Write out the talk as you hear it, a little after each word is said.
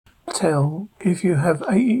tell if you have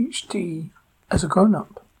ADHD as a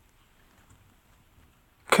grown-up?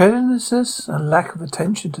 Carelessness and lack of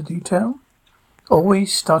attention to detail.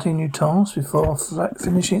 Always starting new tasks before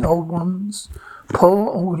finishing old ones. Poor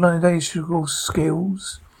organizational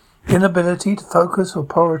skills. Inability to focus or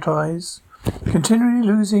prioritize. Continually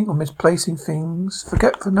losing or misplacing things.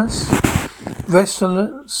 Forgetfulness.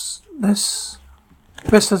 Restlessness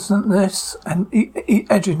and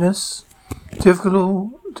edginess.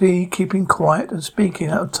 Difficulty keeping quiet and speaking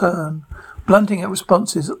out of turn. Blunting at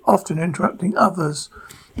responses, often interrupting others.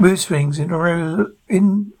 Mood swings,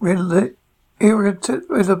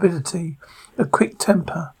 irritability, a quick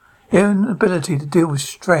temper, inability to deal with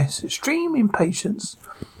stress, extreme impatience,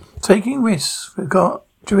 taking risks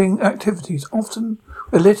during activities, often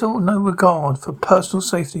with little or no regard for personal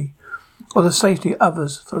safety or the safety of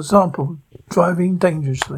others, for example, driving dangerously.